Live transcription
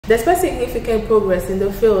Despite significant progress in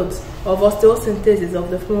the field of osteosynthesis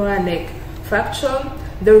of the femoral neck fracture,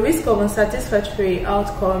 the risk of unsatisfactory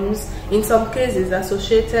outcomes in some cases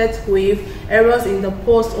associated with errors in the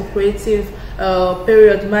post-operative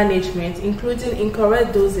period management, including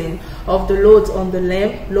incorrect dosing of the loads on the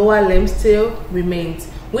lower limb, still remains,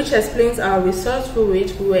 which explains our research through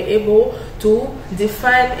which we were able to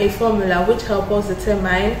define a formula which helps us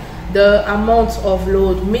determine the amount of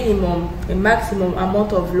load, minimum and maximum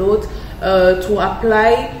amount of load to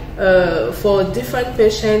apply for different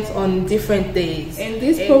patients on different days. And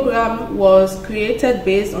this program was created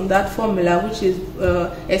based on that formula, which is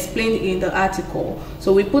explained in the article.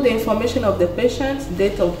 So we put the information of the patient,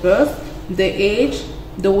 date of birth, the age,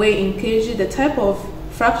 the weight in kg, the type of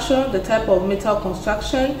fracture, the type of metal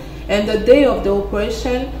construction, and the day of the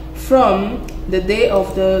operation from the day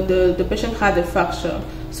of the patient had the fracture.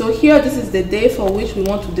 So here, this is the day for which we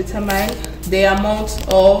want to determine the amount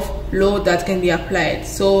of load that can be applied.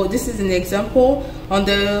 So this is an example. On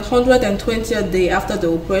the 120th day after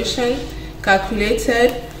the operation,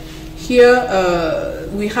 calculated, here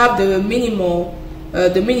we have the minimum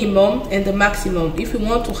and the maximum. If we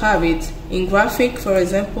want to have it in graphic, for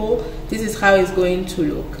example, this is how it's going to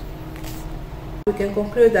look. We can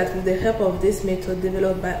conclude that with the help of this method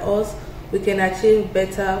developed by us, we can achieve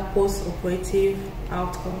better post-operative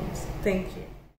outcomes. Thank you.